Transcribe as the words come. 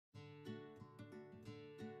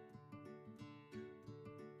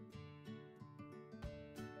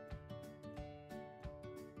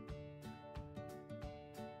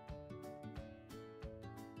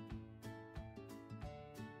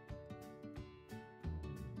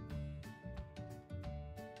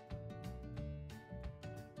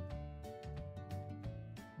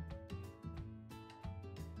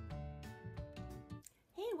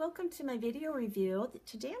welcome to my video review.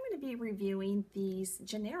 Today I'm going to be reviewing these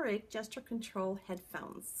generic gesture control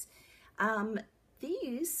headphones.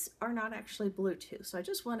 These are not actually Bluetooth, so I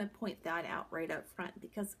just want to point that out right up front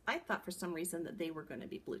because I thought for some reason that they were going to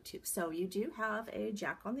be Bluetooth. So you do have a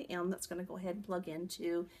jack on the end that's going to go ahead and plug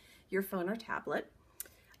into your phone or tablet.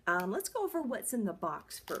 Let's go over what's in the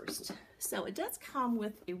box first. So it does come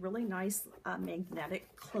with a really nice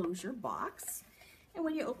magnetic closure box. And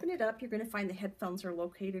when you open it up, you're going to find the headphones are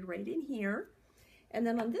located right in here. And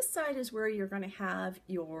then on this side is where you're going to have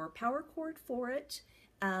your power cord for it,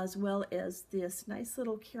 as well as this nice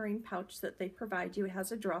little carrying pouch that they provide you. It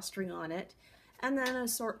has a drawstring on it, and then an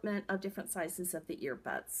assortment of different sizes of the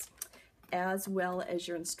earbuds, as well as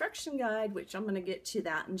your instruction guide, which I'm going to get to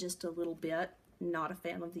that in just a little bit. Not a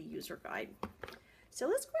fan of the user guide. So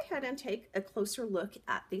let's go ahead and take a closer look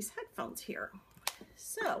at these headphones here.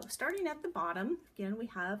 So starting at the bottom, again, we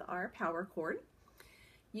have our power cord.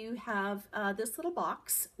 You have this little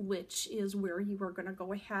box, which is where you are going to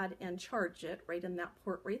go ahead and charge it right in that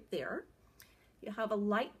port right there. You have a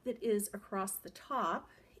light that is across the top,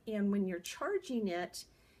 and when you're charging it,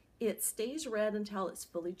 it stays red until it's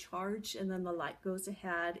fully charged, and then the light goes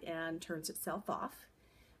ahead and turns itself off.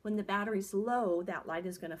 When the battery's low, that light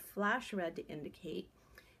is going to flash red to indicate.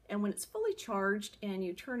 And when it's fully charged and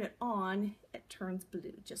you turn it on, it turns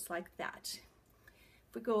blue, just like that.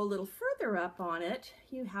 If we go a little further up on it,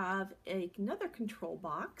 you have another control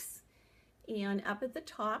box. And up at the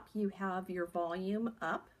top, you have your volume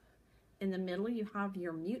up. In the middle, you have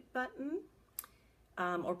your mute button,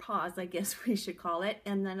 or pause, I guess we should call it.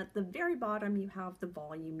 And then at the very bottom, you have the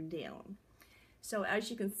volume down. So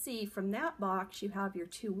as you can see from that box, you have your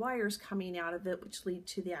two wires coming out of it, which lead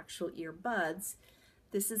to the actual earbuds.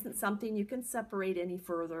 This isn't something you can separate any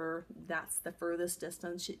further. That's the furthest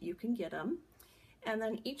distance you can get them. And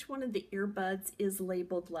then each one of the earbuds is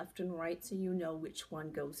labeled left and right, so you know which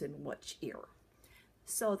one goes in which ear.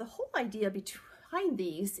 So the whole idea behind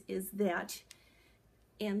these is that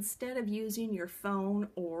instead of using your phone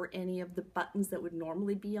or any of the buttons that would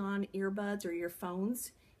normally be on earbuds or your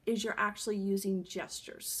phones, is you're actually using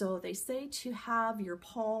gestures. So they say to have your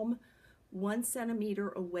palm 1 centimeter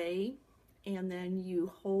away, and then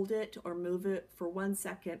you hold it or move it for 1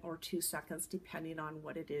 second or 2 seconds, depending on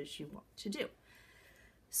what it is you want to do.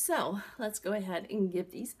 So let's go ahead and give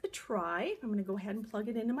these a try. I'm going to go ahead and plug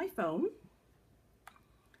it into my phone.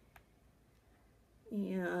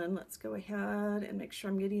 And let's go ahead and make sure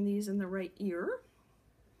I'm getting these in the right ear.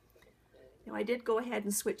 Now I did go ahead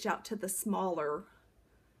and switch out to the smaller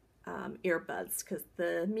earbuds because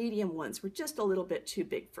the medium ones were just a little bit too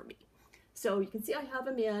big for me. So you can see I have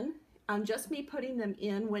them in. Just me putting them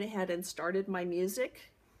in went ahead and started my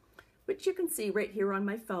music, which you can see right here on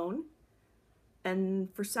my phone.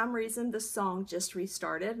 And for some reason, the song just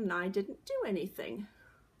restarted and I didn't do anything.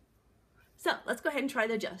 So let's go ahead and try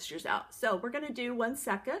the gestures out. So we're going to do 1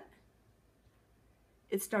 second.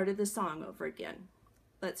 It started the song over again.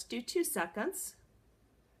 Let's do 2 seconds.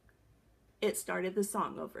 It started the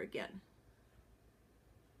song over again.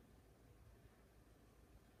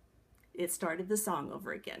 It started the song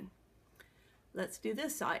over again. Let's do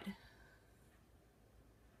this side.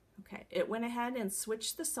 Okay, it went ahead and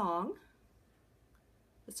switched the song.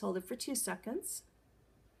 Let's hold it for 2 seconds.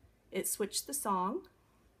 It switched the song.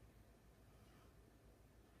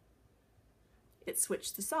 It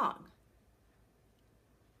switched the song.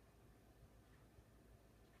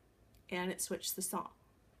 And it switched the song.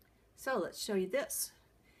 So let's show you this.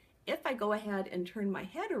 If I go ahead and turn my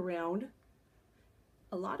head around,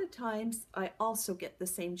 a lot of times I also get the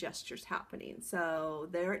same gestures happening. So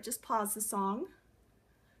there, it just paused the song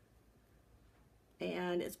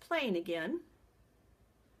and it's playing again.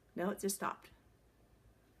 No, it just stopped.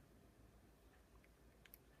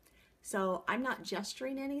 So I'm not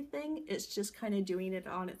gesturing anything, it's just kind of doing it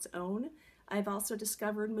on its own. I've also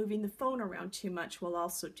discovered moving the phone around too much will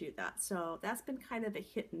also do that. So that's been kind of a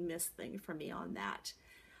hit and miss thing for me on that.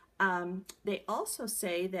 They also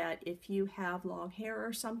say that if you have long hair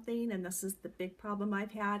or something, and this is the big problem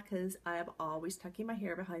I've had because I am always tucking my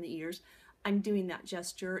hair behind the ears, I'm doing that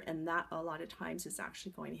gesture, and that a lot of times is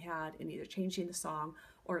actually going ahead and either changing the song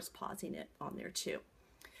or it's pausing it on there too.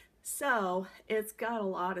 So it's got a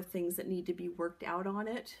lot of things that need to be worked out on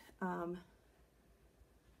it.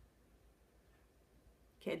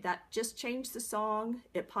 Okay, that just changed the song,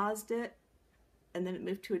 it paused it, and then it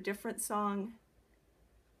moved to a different song,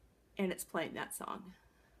 and it's playing that song.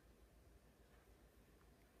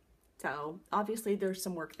 So obviously there's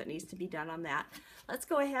some work that needs to be done on that. Let's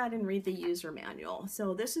go ahead and read the user manual.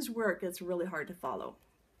 So this is where it gets really hard to follow.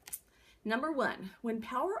 Number 1, when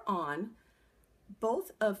power on,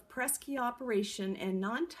 Both of press key operation and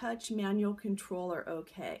non-touch manual control are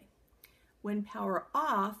okay. When power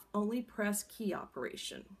off, only press key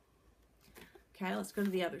operation. Okay, let's go to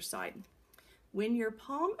the other side. When your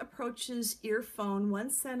palm approaches earphone 1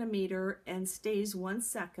 centimeter and stays 1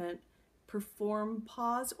 second, perform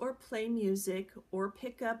pause or play music or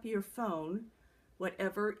pick up your phone,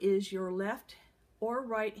 whatever is your left or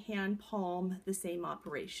right hand palm, the same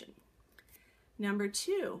operation. Number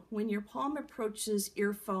 2, when your palm approaches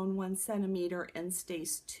earphone 1 centimeter and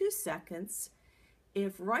stays 2 seconds,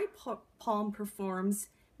 if right palm performs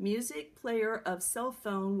music player of cell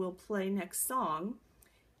phone will play next song.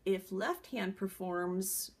 If left hand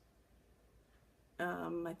performs,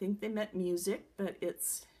 I think they meant music, but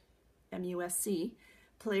it's MUSC,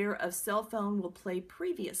 player of cell phone will play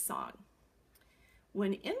previous song.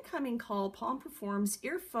 When incoming call, palm performs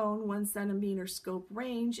earphone 1 centimeter scope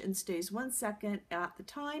range and stays 1 second at the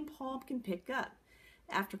time palm can pick up.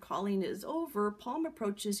 After calling is over, palm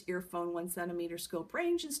approaches earphone 1 centimeter scope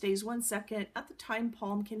range and stays 1 second at the time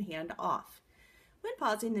palm can hand off. When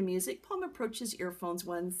pausing the music, palm approaches earphones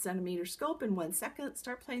 1 centimeter scope in 1 second,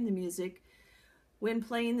 start playing the music. When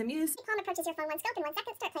playing the music, palm approaches earphone 1 scope in 1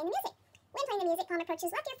 second, start playing the music. When playing the music, palm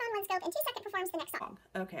approaches left earphone 1 scope in 2 seconds, performs the next song.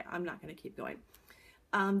 Okay, I'm not going to keep going.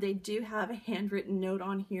 They do have a handwritten note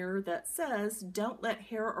on here that says, don't let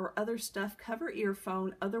hair or other stuff cover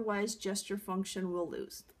earphone, otherwise gesture function will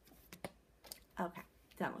lose. Okay,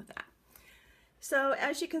 done with that. So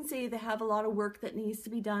as you can see, they have a lot of work that needs to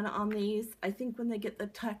be done on these. I think when they get the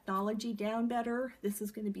technology down better, this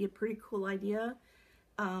is going to be a pretty cool idea.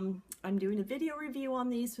 I'm doing a video review on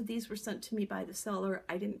these, so these were sent to me by the seller.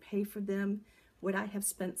 I didn't pay for them. Would I have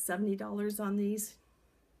spent $70 on these?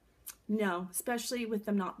 No, especially with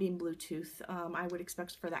them not being Bluetooth. I would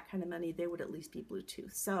expect for that kind of money, they would at least be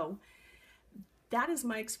Bluetooth. So that is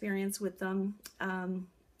my experience with them.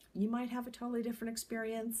 You might have a totally different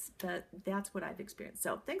experience, but that's what I've experienced.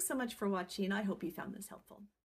 So thanks so much for watching. I hope you found this helpful.